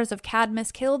other daughters of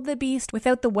Cadmus killed the beast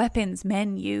without the weapons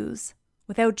men use.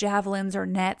 Without javelins or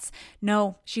nets.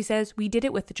 No, she says, we did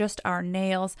it with just our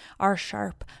nails, our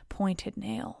sharp, pointed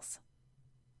nails.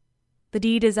 The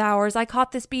deed is ours. I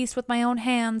caught this beast with my own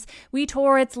hands. We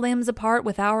tore its limbs apart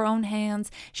with our own hands,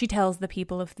 she tells the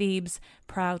people of Thebes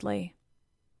proudly.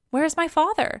 Where's my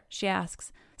father? She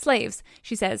asks. Slaves,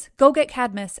 she says, go get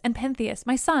Cadmus and Pentheus,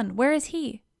 my son. Where is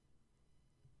he?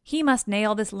 He must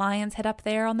nail this lion's head up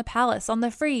there on the palace, on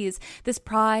the frieze, this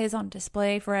prize on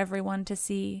display for everyone to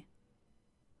see.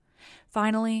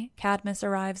 Finally, Cadmus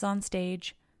arrives on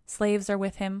stage. Slaves are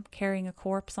with him, carrying a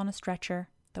corpse on a stretcher,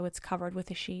 though it's covered with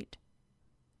a sheet.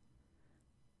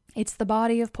 It's the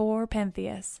body of poor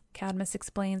Pentheus, Cadmus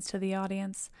explains to the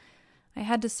audience. I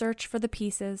had to search for the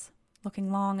pieces,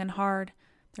 looking long and hard.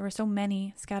 There were so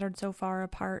many, scattered so far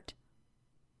apart.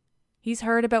 He's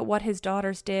heard about what his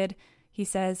daughters did, he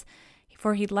says,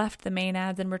 for he'd left the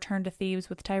Maenads and returned to Thebes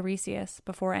with Tiresias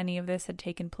before any of this had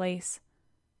taken place.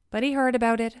 But he heard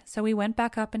about it, so he went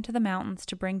back up into the mountains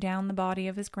to bring down the body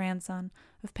of his grandson,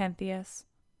 of Pentheus.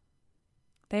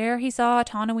 There he saw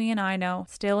Autonomy and Ino,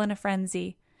 still in a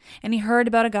frenzy, and he heard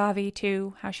about Agave,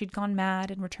 too, how she'd gone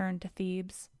mad and returned to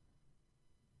Thebes.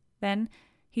 Then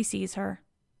he sees her.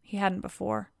 He hadn't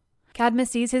before.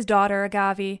 Cadmus sees his daughter,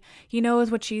 Agave. He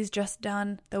knows what she's just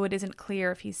done, though it isn't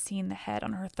clear if he's seen the head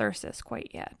on her thyrsus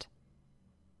quite yet.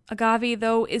 Agave,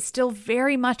 though, is still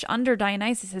very much under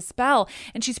Dionysus' spell,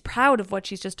 and she's proud of what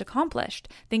she's just accomplished,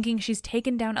 thinking she's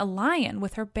taken down a lion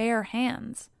with her bare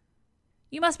hands.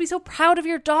 You must be so proud of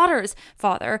your daughters,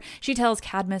 father, she tells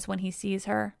Cadmus when he sees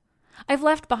her. I've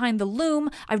left behind the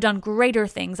loom, I've done greater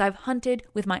things, I've hunted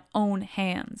with my own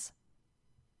hands.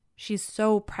 She's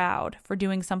so proud for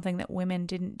doing something that women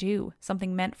didn't do,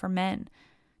 something meant for men.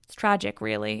 It's tragic,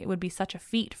 really. It would be such a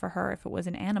feat for her if it was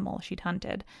an animal she'd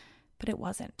hunted, but it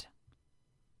wasn't.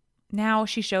 Now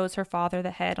she shows her father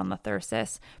the head on the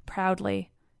thyrsus, proudly.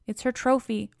 It's her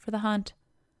trophy for the hunt.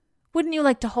 Wouldn't you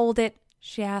like to hold it?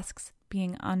 She asks,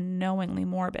 being unknowingly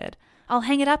morbid. I'll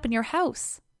hang it up in your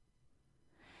house.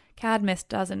 Cadmus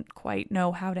doesn't quite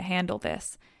know how to handle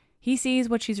this. He sees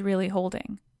what she's really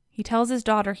holding. He tells his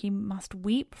daughter he must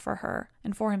weep for her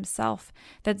and for himself,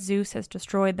 that Zeus has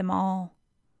destroyed them all.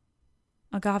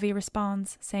 Agave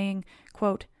responds, saying,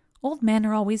 quote, old men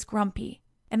are always grumpy,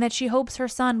 and that she hopes her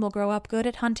son will grow up good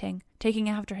at hunting, taking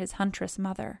after his huntress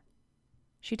mother.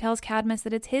 She tells Cadmus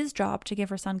that it's his job to give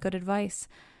her son good advice,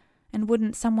 and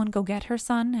wouldn't someone go get her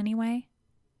son anyway?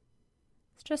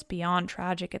 It's just beyond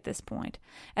tragic at this point.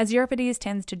 As Euripides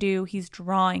tends to do, he's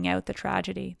drawing out the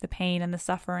tragedy, the pain, and the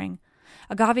suffering.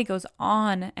 Agave goes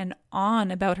on and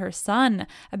on about her son,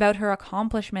 about her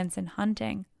accomplishments in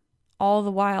hunting. All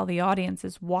the while the audience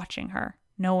is watching her,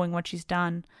 knowing what she's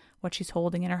done, what she's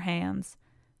holding in her hands.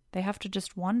 They have to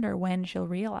just wonder when she'll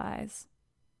realize.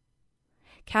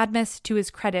 Cadmus, to his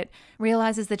credit,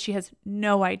 realizes that she has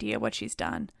no idea what she's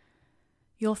done.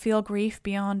 You'll feel grief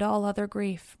beyond all other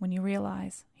grief when you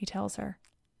realize, he tells her.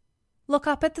 Look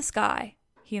up at the sky,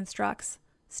 he instructs.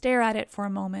 Stare at it for a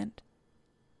moment.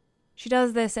 She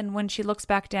does this, and when she looks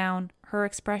back down, her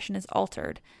expression is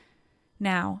altered.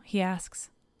 Now, he asks,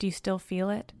 do you still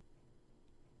feel it?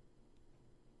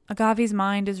 Agave's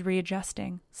mind is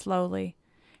readjusting, slowly.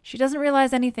 She doesn't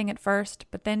realize anything at first,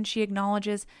 but then she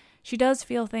acknowledges she does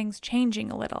feel things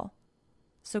changing a little.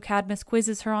 So Cadmus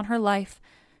quizzes her on her life,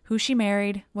 who she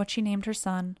married, what she named her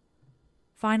son.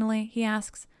 Finally, he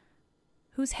asks,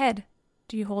 whose head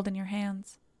do you hold in your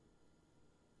hands?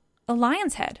 A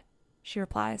lion's head, she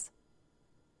replies.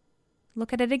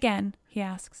 Look at it again, he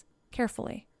asks,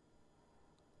 carefully.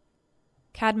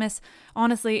 Cadmus,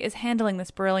 honestly, is handling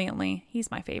this brilliantly. He's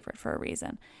my favorite for a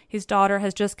reason. His daughter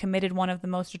has just committed one of the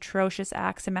most atrocious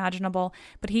acts imaginable,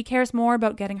 but he cares more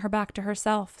about getting her back to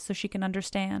herself so she can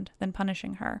understand than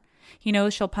punishing her. He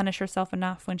knows she'll punish herself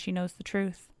enough when she knows the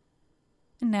truth.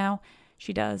 And now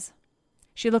she does.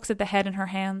 She looks at the head in her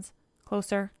hands,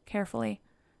 closer, carefully.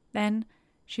 Then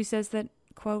she says that,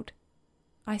 quote,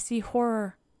 I see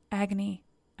horror, agony,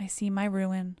 I see my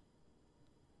ruin.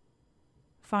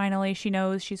 Finally, she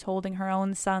knows she's holding her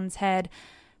own son's head,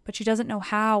 but she doesn't know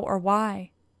how or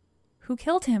why. Who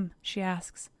killed him? She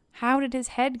asks. How did his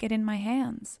head get in my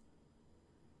hands?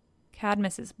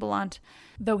 Cadmus is blunt,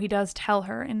 though he does tell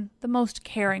her in the most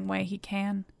caring way he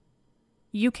can.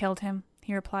 You killed him,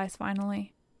 he replies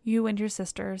finally. You and your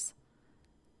sisters.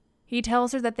 He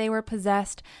tells her that they were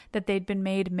possessed, that they'd been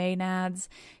made Maenads.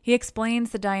 He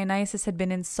explains that Dionysus had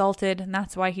been insulted, and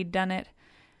that's why he'd done it.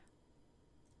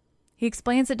 He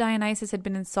explains that Dionysus had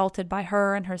been insulted by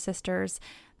her and her sisters,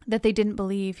 that they didn't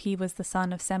believe he was the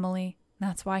son of Semele.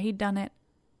 That's why he'd done it.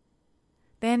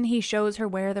 Then he shows her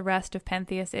where the rest of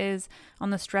Pentheus is, on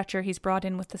the stretcher he's brought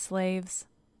in with the slaves.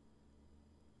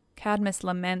 Cadmus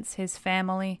laments his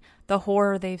family, the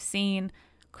horror they've seen,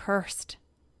 cursed.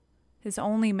 His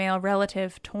only male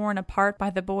relative torn apart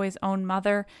by the boy's own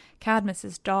mother,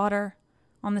 Cadmus's daughter,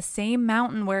 on the same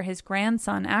mountain where his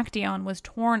grandson Actaeon was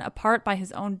torn apart by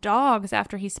his own dogs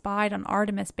after he spied on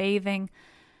Artemis bathing.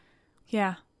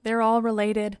 Yeah, they're all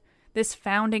related. This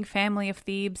founding family of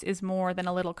Thebes is more than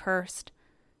a little cursed.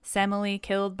 Semele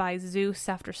killed by Zeus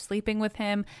after sleeping with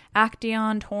him,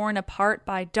 Actaeon torn apart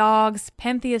by dogs,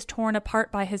 Pentheus torn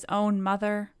apart by his own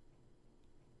mother.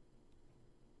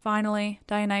 Finally,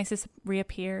 Dionysus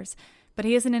reappears, but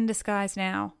he isn't in disguise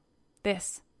now.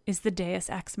 This is the deus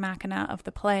ex machina of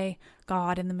the play,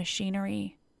 God in the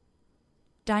machinery.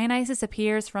 Dionysus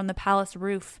appears from the palace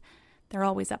roof. They're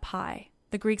always up high.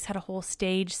 The Greeks had a whole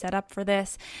stage set up for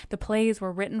this. The plays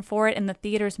were written for it, and the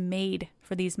theaters made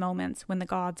for these moments when the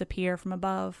gods appear from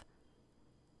above.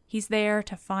 He's there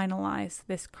to finalize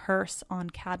this curse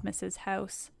on Cadmus's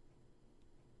house.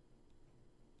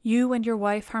 You and your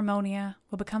wife Harmonia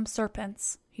will become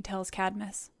serpents, he tells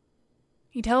Cadmus.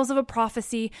 He tells of a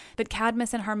prophecy that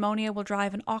Cadmus and Harmonia will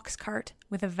drive an ox cart.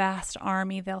 With a vast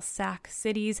army, they'll sack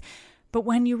cities. But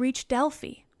when you reach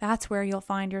Delphi, that's where you'll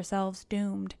find yourselves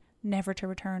doomed, never to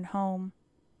return home.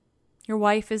 Your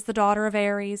wife is the daughter of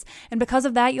Ares, and because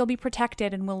of that you'll be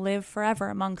protected and will live forever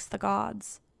amongst the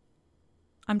gods.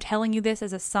 I'm telling you this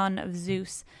as a son of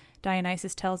Zeus,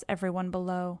 Dionysus tells everyone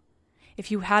below.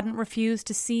 If you hadn't refused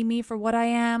to see me for what I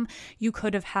am, you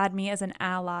could have had me as an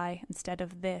ally instead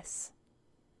of this.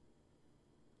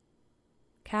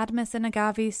 Cadmus and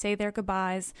Agave say their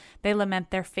goodbyes. They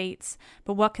lament their fates.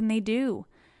 But what can they do?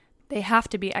 They have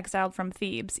to be exiled from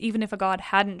Thebes, even if a god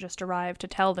hadn't just arrived to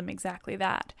tell them exactly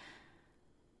that.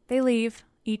 They leave,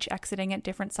 each exiting at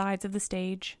different sides of the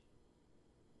stage.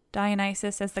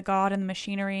 Dionysus, as the god in the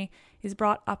machinery, is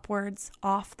brought upwards,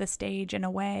 off the stage and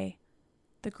away.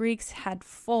 The Greeks had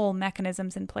full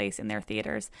mechanisms in place in their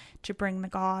theaters to bring the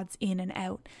gods in and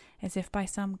out, as if by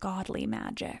some godly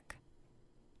magic.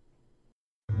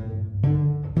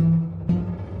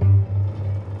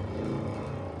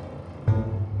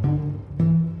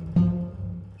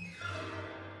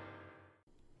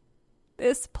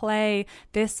 This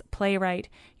playwright,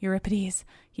 Euripides,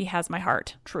 he has my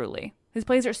heart, truly. His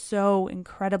plays are so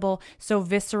incredible, so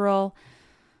visceral.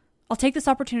 I'll take this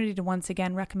opportunity to once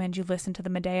again recommend you listen to the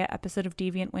Medea episode of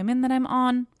Deviant Women that I'm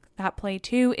on. That play,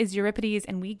 too, is Euripides,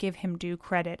 and we give him due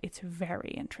credit. It's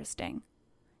very interesting.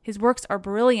 His works are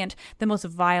brilliant, the most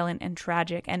violent and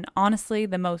tragic, and honestly,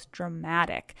 the most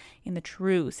dramatic in the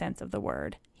true sense of the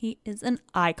word. He is an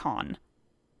icon.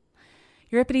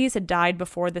 Euripides had died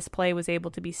before this play was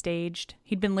able to be staged.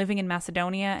 He'd been living in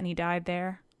Macedonia, and he died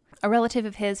there. A relative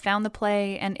of his found the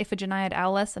play and Iphigenia at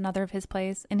Aulis, another of his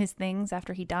plays, in his things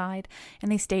after he died,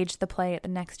 and they staged the play at the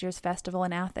next year's festival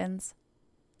in Athens.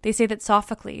 They say that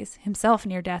Sophocles, himself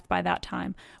near death by that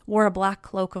time, wore a black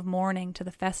cloak of mourning to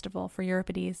the festival for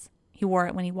Euripides. He wore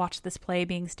it when he watched this play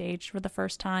being staged for the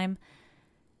first time.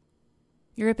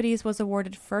 Euripides was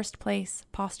awarded first place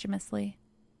posthumously.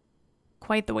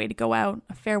 Quite the way to go out,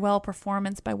 a farewell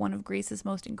performance by one of Greece's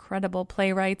most incredible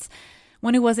playwrights,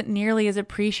 one who wasn't nearly as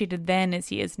appreciated then as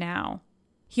he is now.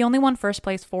 He only won first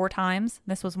place 4 times.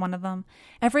 This was one of them.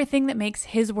 Everything that makes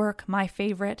his work my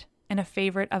favorite and a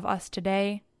favorite of us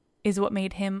today is what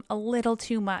made him a little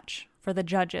too much for the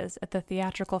judges at the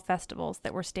theatrical festivals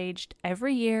that were staged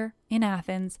every year in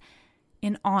Athens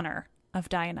in honor of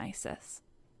Dionysus.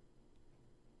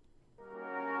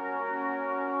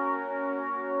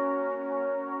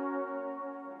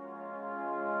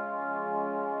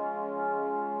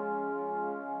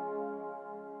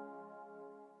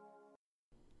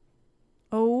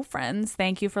 Oh, friends,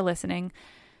 thank you for listening.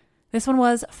 This one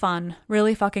was fun,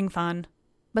 really fucking fun.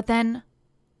 But then,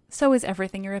 so is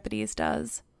everything Euripides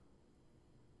does.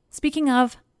 Speaking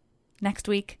of, next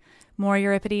week, more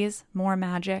Euripides, more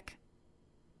magic.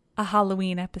 A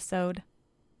Halloween episode.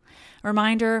 A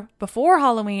reminder, before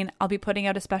Halloween, I'll be putting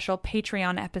out a special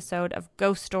Patreon episode of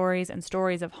ghost stories and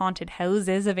stories of haunted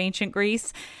houses of ancient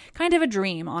Greece. Kind of a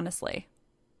dream, honestly.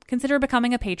 Consider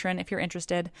becoming a patron if you're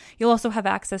interested. You'll also have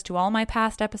access to all my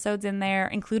past episodes in there,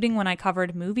 including when I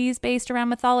covered movies based around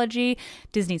mythology,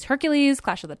 Disney's Hercules,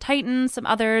 Clash of the Titans, some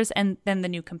others, and then the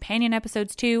new companion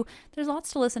episodes too. There's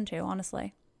lots to listen to,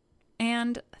 honestly.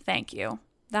 And thank you.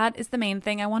 That is the main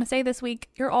thing I want to say this week.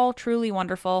 You're all truly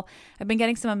wonderful. I've been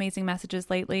getting some amazing messages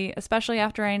lately, especially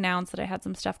after I announced that I had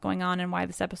some stuff going on and why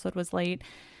this episode was late.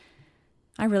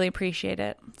 I really appreciate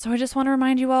it. So I just want to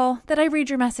remind you all that I read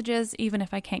your messages even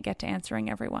if I can't get to answering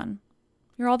everyone.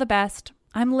 You're all the best.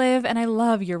 I'm Liv and I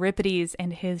love Euripides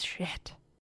and his shit.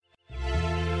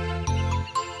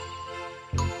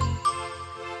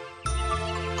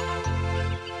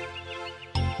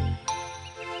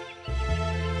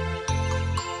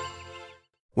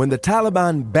 When the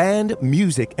Taliban banned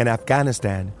music in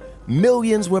Afghanistan,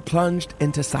 millions were plunged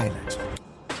into silence.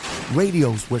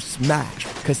 Radios were smashed,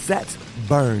 cassettes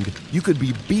burned. You could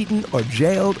be beaten or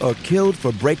jailed or killed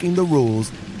for breaking the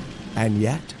rules. And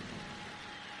yet,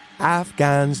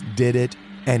 Afghans did it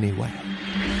anyway.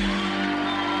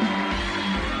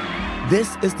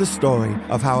 This is the story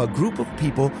of how a group of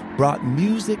people brought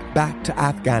music back to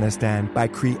Afghanistan by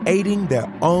creating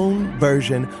their own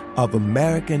version of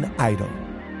American Idol.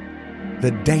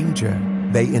 The danger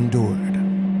they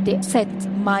endured. They said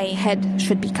my head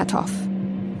should be cut off.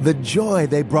 The joy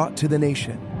they brought to the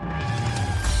nation.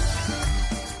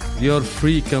 You're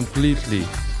free completely.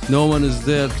 No one is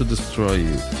there to destroy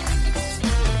you.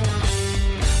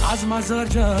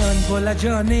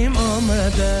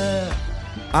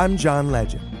 I'm John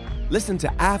Legend. Listen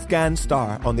to Afghan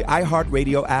Star on the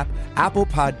iHeartRadio app, Apple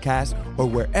Podcasts, or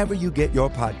wherever you get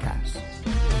your podcasts.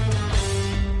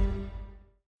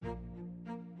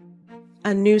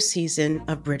 A new season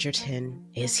of Bridgerton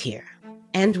is here.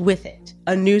 And with it,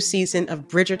 a new season of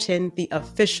Bridgerton, the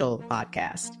official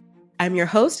podcast. I'm your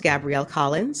host, Gabrielle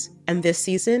Collins, and this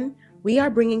season, we are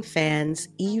bringing fans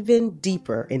even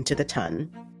deeper into the ton.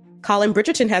 Colin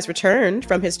Bridgerton has returned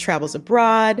from his travels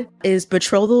abroad. Is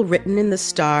betrothal written in the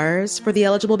stars for the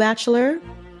eligible bachelor?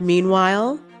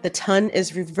 Meanwhile, the ton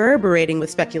is reverberating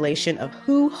with speculation of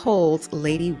who holds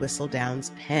Lady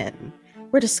Whistledown's pen.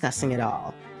 We're discussing it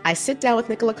all. I sit down with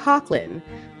Nicola Coughlan,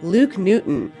 Luke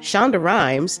Newton, Shonda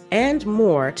Rhimes, and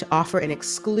more to offer an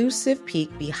exclusive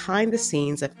peek behind the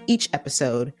scenes of each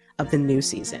episode of the new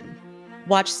season.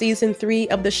 Watch season 3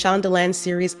 of the Shondaland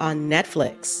series on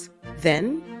Netflix.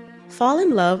 Then, fall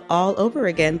in love all over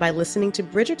again by listening to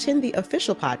Bridgerton, the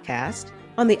official podcast,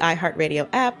 on the iHeartRadio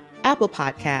app, Apple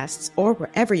Podcasts, or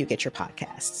wherever you get your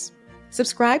podcasts.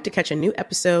 Subscribe to catch a new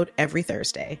episode every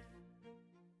Thursday.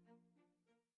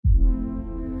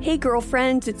 Hey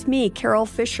girlfriends, it's me, Carol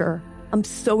Fisher. I'm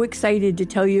so excited to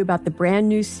tell you about the brand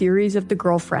new series of The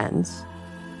Girlfriends.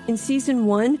 In season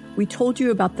 1, we told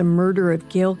you about the murder of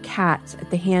Gail Katz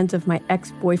at the hands of my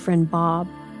ex-boyfriend Bob.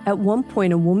 At one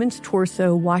point, a woman's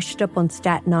torso washed up on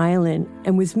Staten Island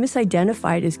and was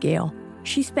misidentified as Gail.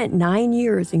 She spent 9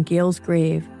 years in Gail's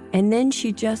grave, and then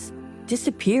she just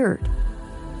disappeared.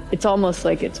 It's almost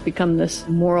like it's become this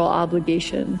moral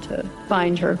obligation to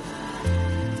find her.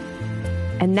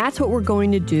 And that's what we're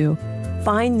going to do.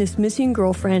 Find this missing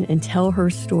girlfriend and tell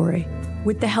her story.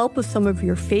 With the help of some of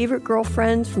your favorite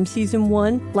girlfriends from season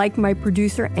 1, like my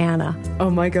producer, Anna.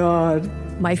 Oh my God.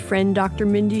 My friend, Dr.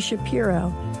 Mindy Shapiro.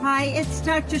 Hi, it's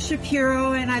Dr.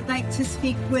 Shapiro, and I'd like to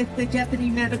speak with the deputy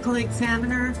medical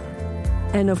examiner.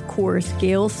 And of course,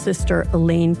 Gail's sister,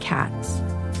 Elaine Katz.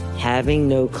 Having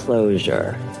no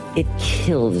closure, it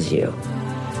kills you.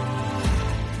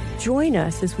 Join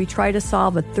us as we try to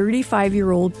solve a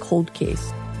 35-year-old cold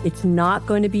case. It's not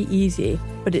going to be easy,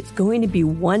 but it's going to be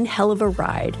one hell of a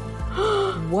ride.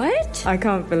 What? I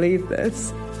can't believe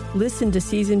this. Listen to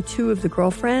season 2 of The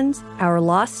Girlfriends, Our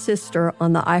Lost Sister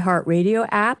on the iHeartRadio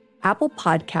app, Apple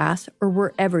Podcasts, or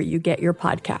wherever you get your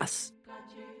podcasts.